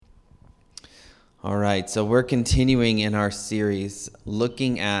All right, so we're continuing in our series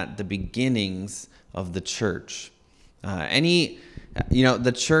looking at the beginnings of the church.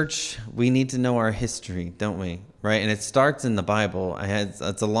 The church, we need to know our history, don't we? Right? And it starts in the Bible.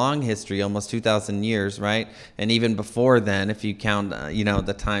 It's a long history, almost 2,000 years, right? And even before then, if you count,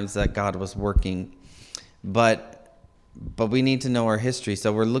 the times that God was working. But we need to know our history.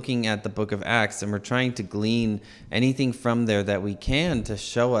 So we're looking at the book of Acts, and we're trying to glean anything from there that we can to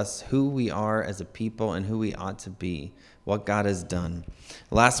show us who we are as a people and who we ought to be, what God has done.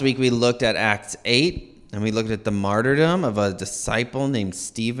 Last week we looked at Acts 8, and we looked at the martyrdom of a disciple named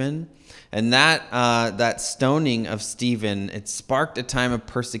Stephen. And that stoning of Stephen, it sparked a time of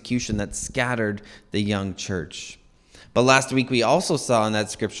persecution that scattered the young church. But last week we also saw in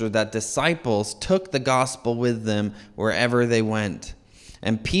that scripture that disciples took the gospel with them wherever they went.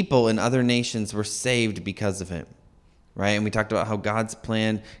 And people in other nations were saved because of it. Right? And we talked about how God's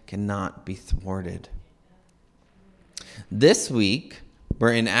plan cannot be thwarted. This week,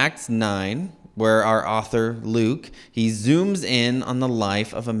 we're in Acts 9, where our author, Luke, he zooms in on the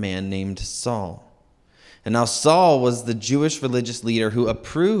life of a man named Saul. And now Saul was the Jewish religious leader who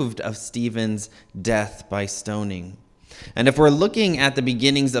approved of Stephen's death by stoning. And if we're looking at the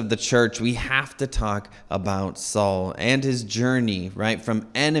beginnings of the church, we have to talk about Saul and his journey, right, from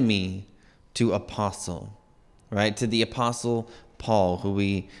enemy to apostle, right, to the apostle Paul, who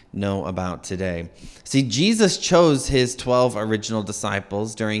we know about today. See, Jesus chose his 12 original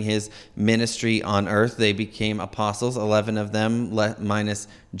disciples during his ministry on earth. They became apostles, 11 of them minus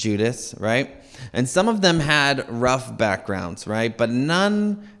Judas, right? And some of them had rough backgrounds, right, but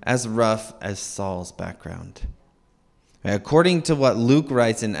none as rough as Saul's background. According to what Luke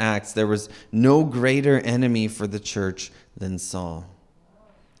writes in Acts, there was no greater enemy for the church than Saul.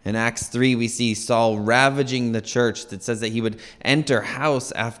 In Acts 3, we see Saul ravaging the church. That says that he would enter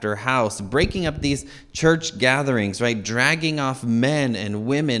house after house, breaking up these church gatherings, right? Dragging off men and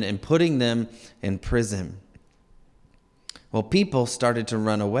women and putting them in prison. Well, people started to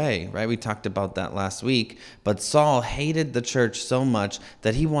run away, right? We talked about that last week. But Saul hated the church so much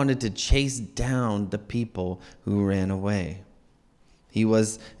that he wanted to chase down the people who ran away. He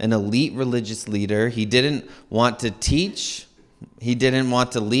was an elite religious leader. He didn't want to teach. He didn't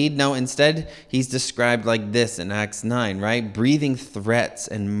want to lead. No, instead, he's described like this in Acts 9, right? Breathing threats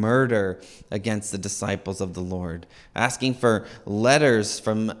and murder against the disciples of the Lord. Asking for letters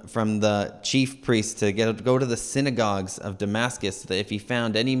from the chief priests to go to the synagogues of Damascus so that if he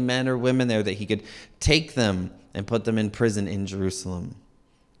found any men or women there, that he could take them and put them in prison in Jerusalem.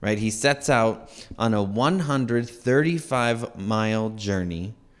 Right? He sets out on a 135-mile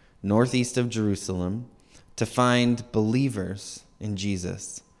journey northeast of Jerusalem to find believers in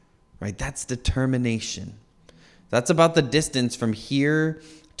Jesus, right? That's determination. That's about the distance from here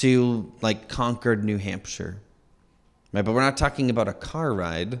to like Concord, New Hampshire, right? But we're not talking about a car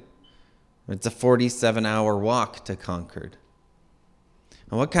ride. It's a 47-hour walk to Concord.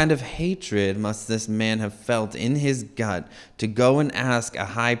 And what kind of hatred must this man have felt in his gut to go and ask a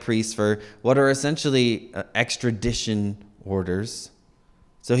high priest for what are essentially extradition orders,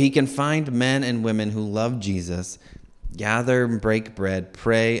 so he can find men and women who love Jesus, gather and break bread,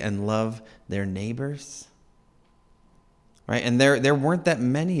 pray, and love their neighbors? Right? And there weren't that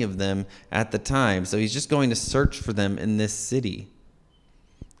many of them at the time, so he's just going to search for them in this city.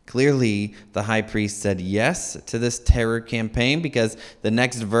 Clearly, the high priest said yes to this terror campaign, because the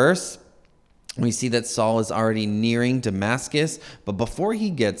next verse, we see that Saul is already nearing Damascus, but before he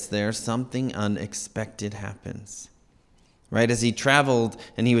gets there, something unexpected happens. Right, as he traveled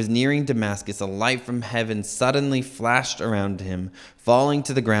and he was nearing Damascus, a light from heaven suddenly flashed around him. Falling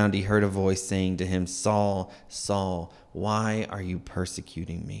to the ground, he heard a voice saying to him, "Saul, Saul, why are you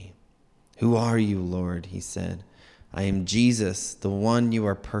persecuting me?" "Who are you, Lord?" he said. "I am Jesus, the one you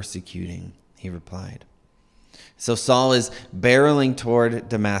are persecuting," he replied. So Saul is barreling toward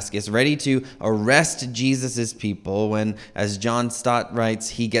Damascus, ready to arrest Jesus' people when, as John Stott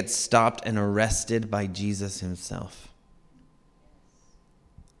writes, he gets stopped and arrested by Jesus himself.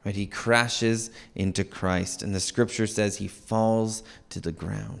 Right, he crashes into Christ, and the scripture says he falls to the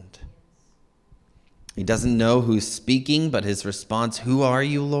ground. He doesn't know who's speaking, but his response, "Who are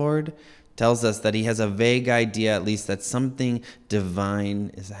you, Lord?" tells us that he has a vague idea, at least, that something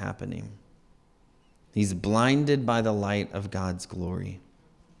divine is happening. He's blinded by the light of God's glory.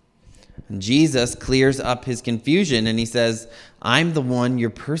 And Jesus clears up his confusion, and he says, "I'm the one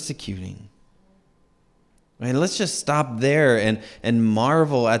you're persecuting." And let's just stop there and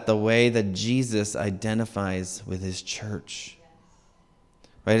marvel at the way that Jesus identifies with his church.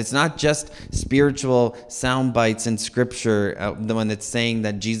 Right? It's not just spiritual sound bites in Scripture, the one that's saying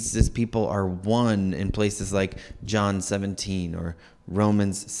that Jesus' people are one in places like John 17 or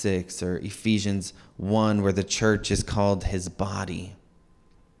Romans 6 or Ephesians 1, where the church is called his body.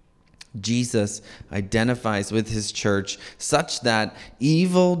 Jesus identifies with his church such that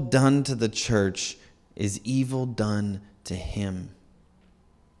evil done to the church is evil done to him.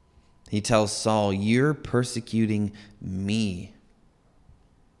 He tells Saul, "You're persecuting me."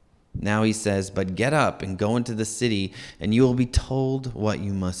 Now he says, "But get up and go into the city, and you will be told what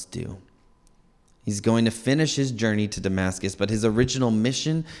you must do." He's going to finish his journey to Damascus, but his original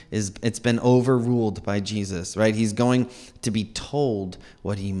mission it's been overruled by Jesus, right? He's going to be told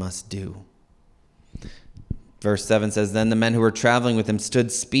what he must do. Verse 7 says, "Then the men who were traveling with him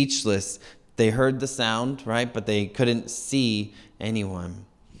stood speechless. They heard the sound, right? But they couldn't see anyone.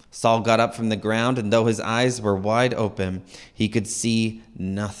 Saul got up from the ground, and though his eyes were wide open, he could see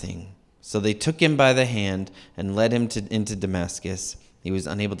nothing. So they took him by the hand and led him into Damascus. He was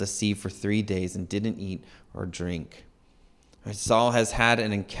unable to see for 3 days and didn't eat or drink." Saul has had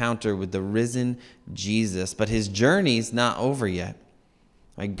an encounter with the risen Jesus, but his journey's not over yet.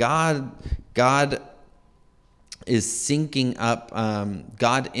 God is syncing up,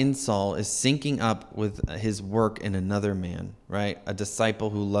 God in Saul is syncing up with his work in another man, right? A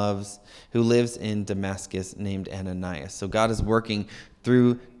disciple who lives in Damascus named Ananias. So God is working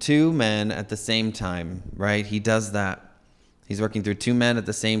through two men at the same time, right? He does that. He's working through two men at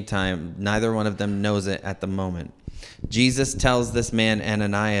the same time. Neither one of them knows it at the moment. Jesus tells this man,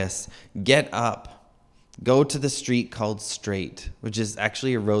 Ananias, "Get up, go to the street called Straight," which is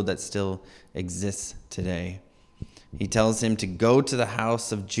actually a road that still exists today. He tells him to go to the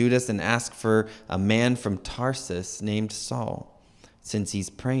house of Judas and ask for a man from Tarsus named Saul, since he's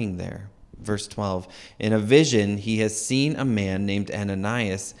praying there. Verse 12, "In a vision, he has seen a man named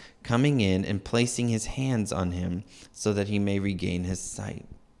Ananias coming in and placing his hands on him so that he may regain his sight."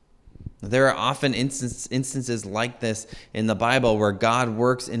 There are often instances like this in the Bible where God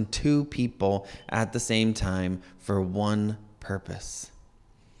works in two people at the same time for one purpose.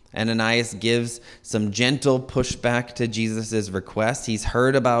 Ananias gives some gentle pushback to Jesus' request. He's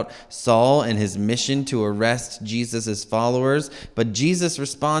heard about Saul and his mission to arrest Jesus' followers, but Jesus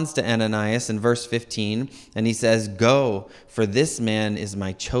responds to Ananias in verse 15, and he says, "Go, for this man is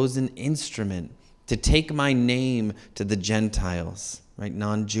my chosen instrument to take my name to the Gentiles," right?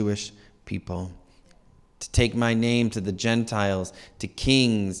 Non-Jewish people. "To take my name to the Gentiles, to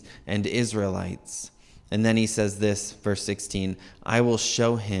kings and Israelites." And then he says this, verse 16, "I will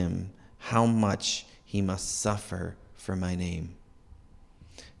show him how much he must suffer for my name."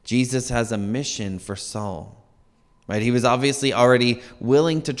 Jesus has a mission for Saul, right? He was obviously already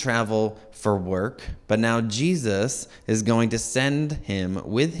willing to travel for work, but now Jesus is going to send him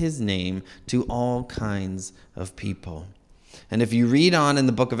with his name to all kinds of people. And if you read on in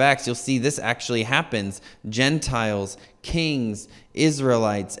the book of Acts, you'll see this actually happens. Gentiles, kings,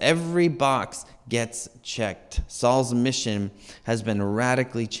 Israelites, every box gets checked. Saul's mission has been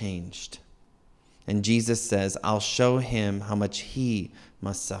radically changed. And Jesus says, "I'll show him how much he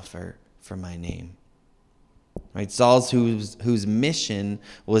must suffer for my name." Right? Saul's whose mission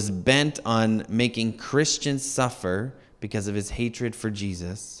was bent on making Christians suffer because of his hatred for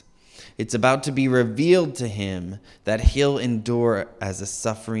Jesus. It's about to be revealed to him that he'll endure as a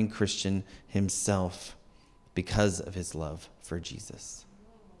suffering Christian himself because of his love for Jesus.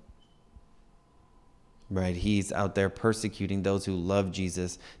 Right? He's out there persecuting those who love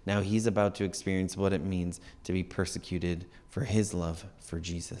Jesus. Now he's about to experience what it means to be persecuted for his love for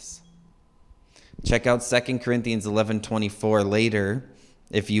Jesus. Check out 2 Corinthians 11:24 later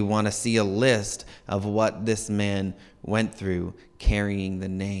if you want to see a list of what this man went through carrying the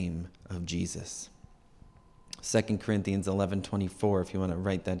name of Jesus. 2 Corinthians 11:24 if you want to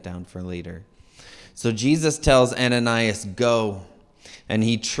write that down for later. So Jesus tells Ananias, "Go." And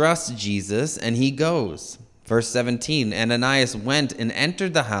he trusts Jesus and he goes. Verse 17, Ananias went and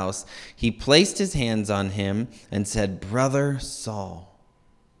entered the house. He placed his hands on him and said, "Brother Saul."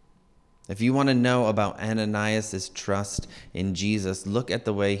 If you want to know about Ananias' trust in Jesus, look at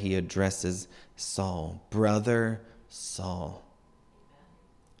the way he addresses Saul. Brother Saul.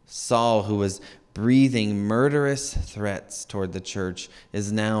 Saul, who was breathing murderous threats toward the church,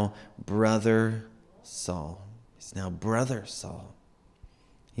 is now Brother Saul. He's now Brother Saul.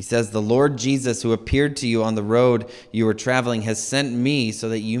 He says, "The Lord Jesus, who appeared to you on the road you were traveling, has sent me so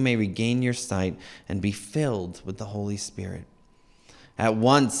that you may regain your sight and be filled with the Holy Spirit." At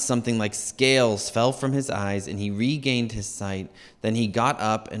once, something like scales fell from his eyes, and he regained his sight. Then he got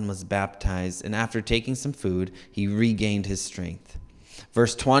up and was baptized, and after taking some food, he regained his strength.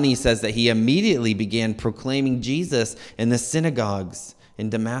 Verse 20 says that he immediately began proclaiming Jesus in the synagogues in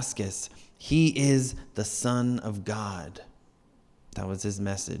Damascus. He is the Son of God. That was his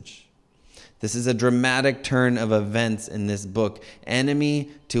message. This is a dramatic turn of events in this book. Enemy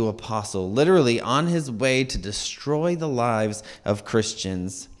to apostle, literally on his way to destroy the lives of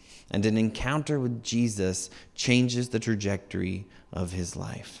Christians. And an encounter with Jesus changes the trajectory of his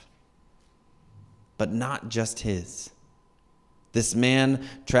life. But not just his. This man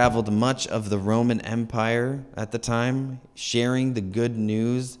traveled much of the Roman Empire at the time, sharing the good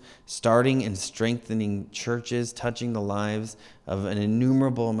news, starting and strengthening churches, touching the lives of an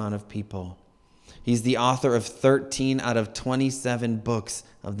innumerable amount of people. He's the author of 13 out of 27 books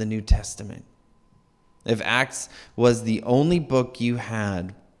of the New Testament. If Acts was the only book you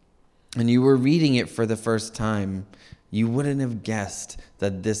had and you were reading it for the first time, you wouldn't have guessed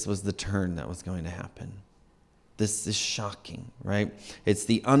that this was the turn that was going to happen. This is shocking, right? It's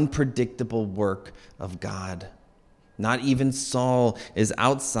the unpredictable work of God. Not even Saul is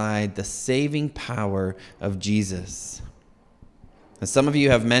outside the saving power of Jesus. And some of you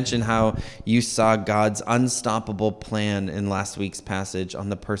have mentioned how you saw God's unstoppable plan in last week's passage on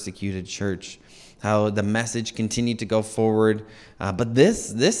the persecuted church, how the message continued to go forward. But this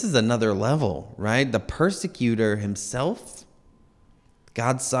is another level, right? The persecutor himself,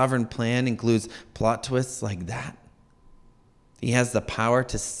 God's sovereign plan includes plot twists like that. He has the power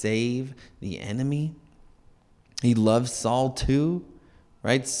to save the enemy. He loves Saul too,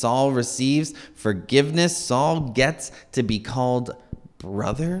 right? Saul receives forgiveness. Saul gets to be called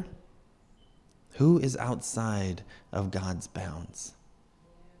brother. Who is outside of God's bounds?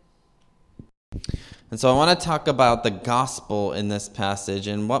 And so I want to talk about the gospel in this passage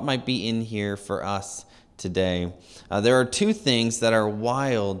and what might be in here for us today. There are two things that are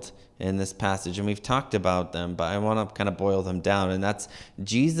wild in this passage, and we've talked about them, but I want to kind of boil them down, and that's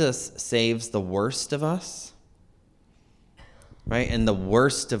Jesus saves the worst of us, right? And the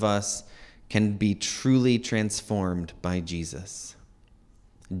worst of us can be truly transformed by Jesus.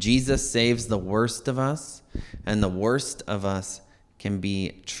 Jesus saves the worst of us, and the worst of us can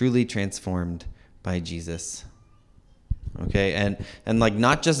be truly transformed by Jesus. Okay, and like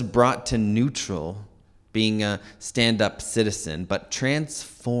not just brought to neutral, being a stand-up citizen, but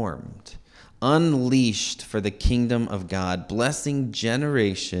transformed, unleashed for the kingdom of God, blessing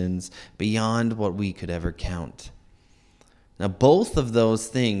generations beyond what we could ever count. Now, both of those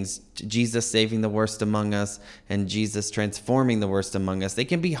things, Jesus saving the worst among us and Jesus transforming the worst among us, they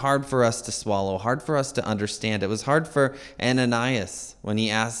can be hard for us to swallow, hard for us to understand. It was hard for Ananias when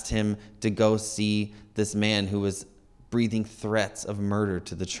he asked him to go see this man who was breathing threats of murder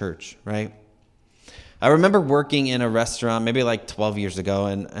to the church, right? I remember working in a restaurant maybe like 12 years ago,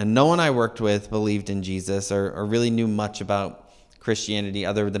 and no one I worked with believed in Jesus or really knew much about Christianity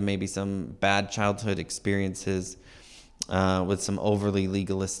other than maybe some bad childhood experiences with some overly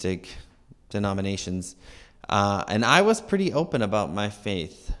legalistic denominations. And I was pretty open about my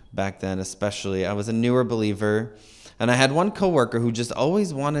faith back then, especially. I was a newer believer. And I had one coworker who just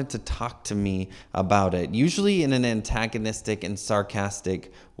always wanted to talk to me about it, usually in an antagonistic and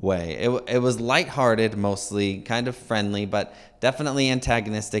sarcastic way. It was lighthearted mostly, kind of friendly, but definitely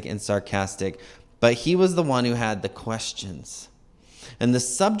antagonistic and sarcastic. But he was the one who had the questions. And the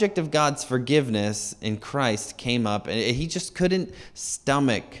subject of God's forgiveness in Christ came up, and he just couldn't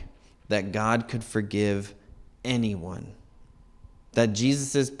stomach that God could forgive anyone. That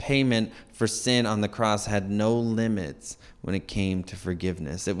Jesus' payment for sin on the cross had no limits when it came to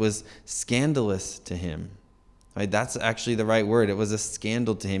forgiveness. It was scandalous to him. Right? That's actually the right word. It was a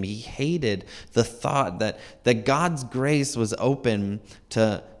scandal to him. He hated the thought that God's grace was open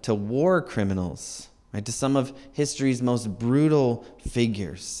to war criminals, right? To some of history's most brutal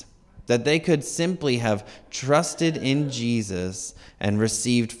figures. That they could simply have trusted in Jesus and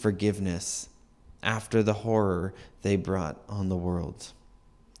received forgiveness after the horror they brought on the world.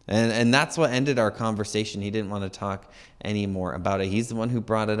 And that's what ended our conversation. He didn't want to talk anymore about it. He's the one who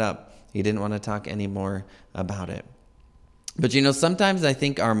brought it up. He didn't want to talk anymore about it. But sometimes I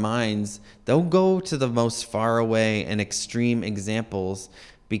think our minds, they'll go to the most far away and extreme examples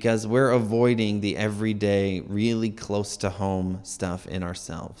because we're avoiding the everyday, really close to home stuff in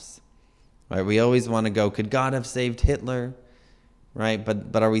ourselves. Right? We always want to go, could God have saved Hitler? Right?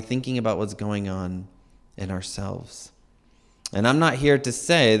 But are we thinking about what's going on in ourselves? And I'm not here to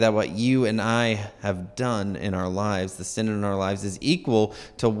say that what you and I have done in our lives, the sin in our lives, is equal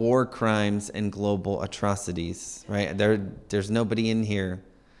to war crimes and global atrocities, right? There's nobody in here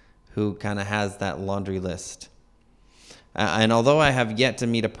who kind of has that laundry list. And although I have yet to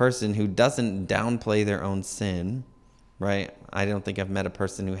meet a person who doesn't downplay their own sin, right? I don't think I've met a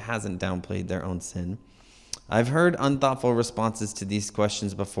person who hasn't downplayed their own sin. I've heard unthoughtful responses to these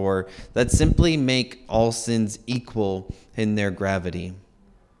questions before that simply make all sins equal in their gravity.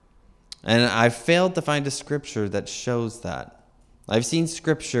 And I've failed to find a scripture that shows that. I've seen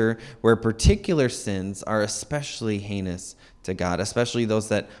scripture where particular sins are especially heinous to God, especially those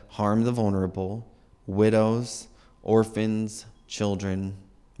that harm the vulnerable, widows, orphans, children,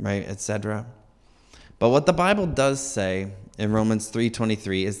 right, etc. But what the Bible does say in Romans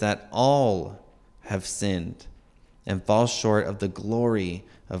 3:23 is that all have sinned and fall short of the glory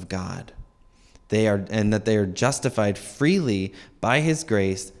of God. And that they are justified freely by his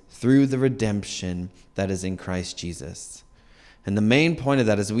grace through the redemption that is in Christ Jesus. And the main point of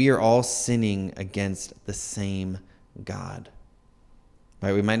that is we are all sinning against the same God.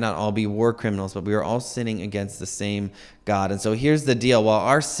 Right? We might not all be war criminals, but we are all sinning against the same God. And so here's the deal. While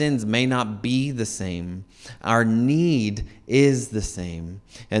our sins may not be the same, our need is the same.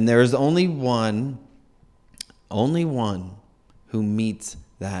 And there is only one who meets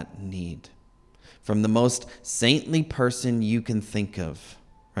that need. From the most saintly person you can think of,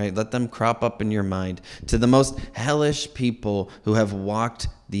 right? Let them crop up in your mind, to the most hellish people who have walked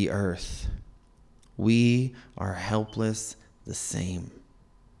the earth. We are helpless the same.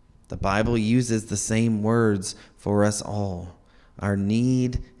 The Bible uses the same words for us all. Our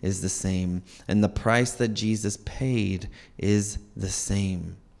need is the same, and the price that Jesus paid is the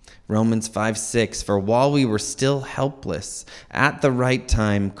same. Romans 5:6, for while we were still helpless, at the right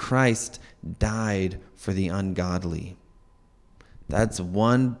time, Christ died for the ungodly. That's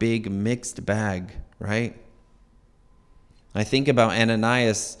one big mixed bag, right? I think about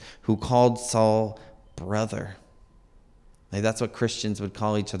Ananias, who called Saul brother. Like that's what Christians would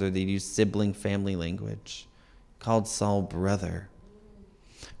call each other. They'd use sibling family language. Called Saul brother.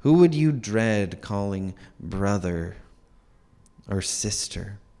 Who would you dread calling brother or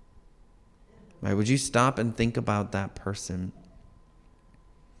sister? Right? Would you stop and think about that person?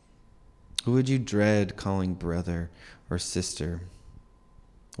 Who would you dread calling brother or sister?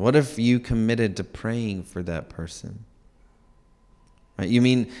 What if you committed to praying for that person? Right? You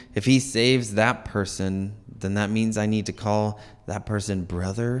mean if he saves that person, then that means I need to call that person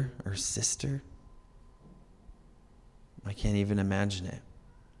brother or sister? I can't even imagine it.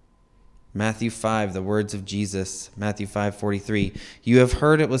 Matthew 5, the words of Jesus, Matthew 5:43. You have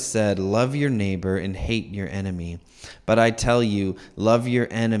heard it was said, love your neighbor and hate your enemy. But I tell you, love your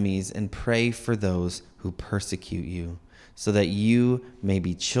enemies and pray for those who persecute you, so that you may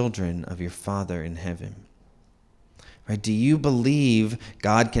be children of your Father in heaven. Right? Do you believe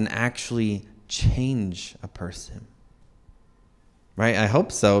God can actually change a person? Right? I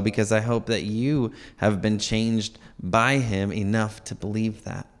hope so, because I hope that you have been changed by him enough to believe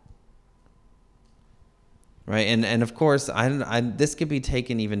that. Right. And of course, this could be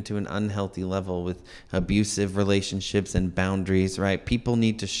taken even to an unhealthy level with abusive relationships and boundaries. Right. People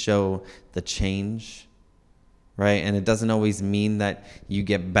need to show the change. Right. And it doesn't always mean that you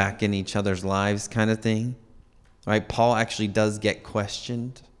get back in each other's lives kind of thing. Right. Paul actually does get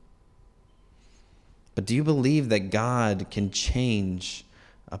questioned. But do you believe that God can change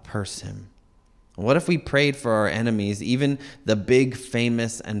a person? What if we prayed for our enemies, even the big,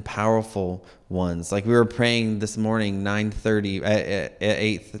 famous, and powerful ones? Like we were praying this morning, 9:30,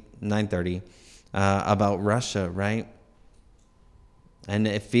 about Russia, right? And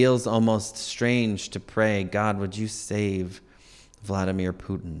it feels almost strange to pray, God, would you save Vladimir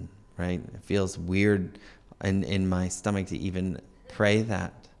Putin, right? It feels weird in my stomach to even pray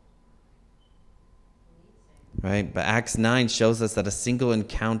that. Right? But Acts 9 shows us that a single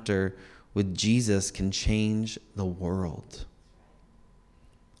encounter with Jesus can change the world.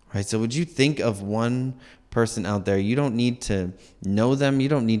 Right? So would you think of one person out there? You don't need to know them. You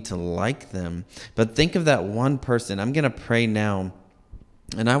don't need to like them. But think of that one person. I'm going to pray now.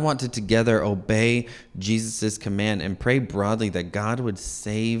 And I want to together obey Jesus' command and pray broadly that God would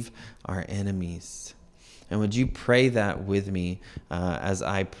save our enemies. And would you pray that with me as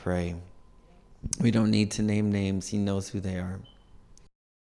I pray? We don't need to name names. He knows who they are.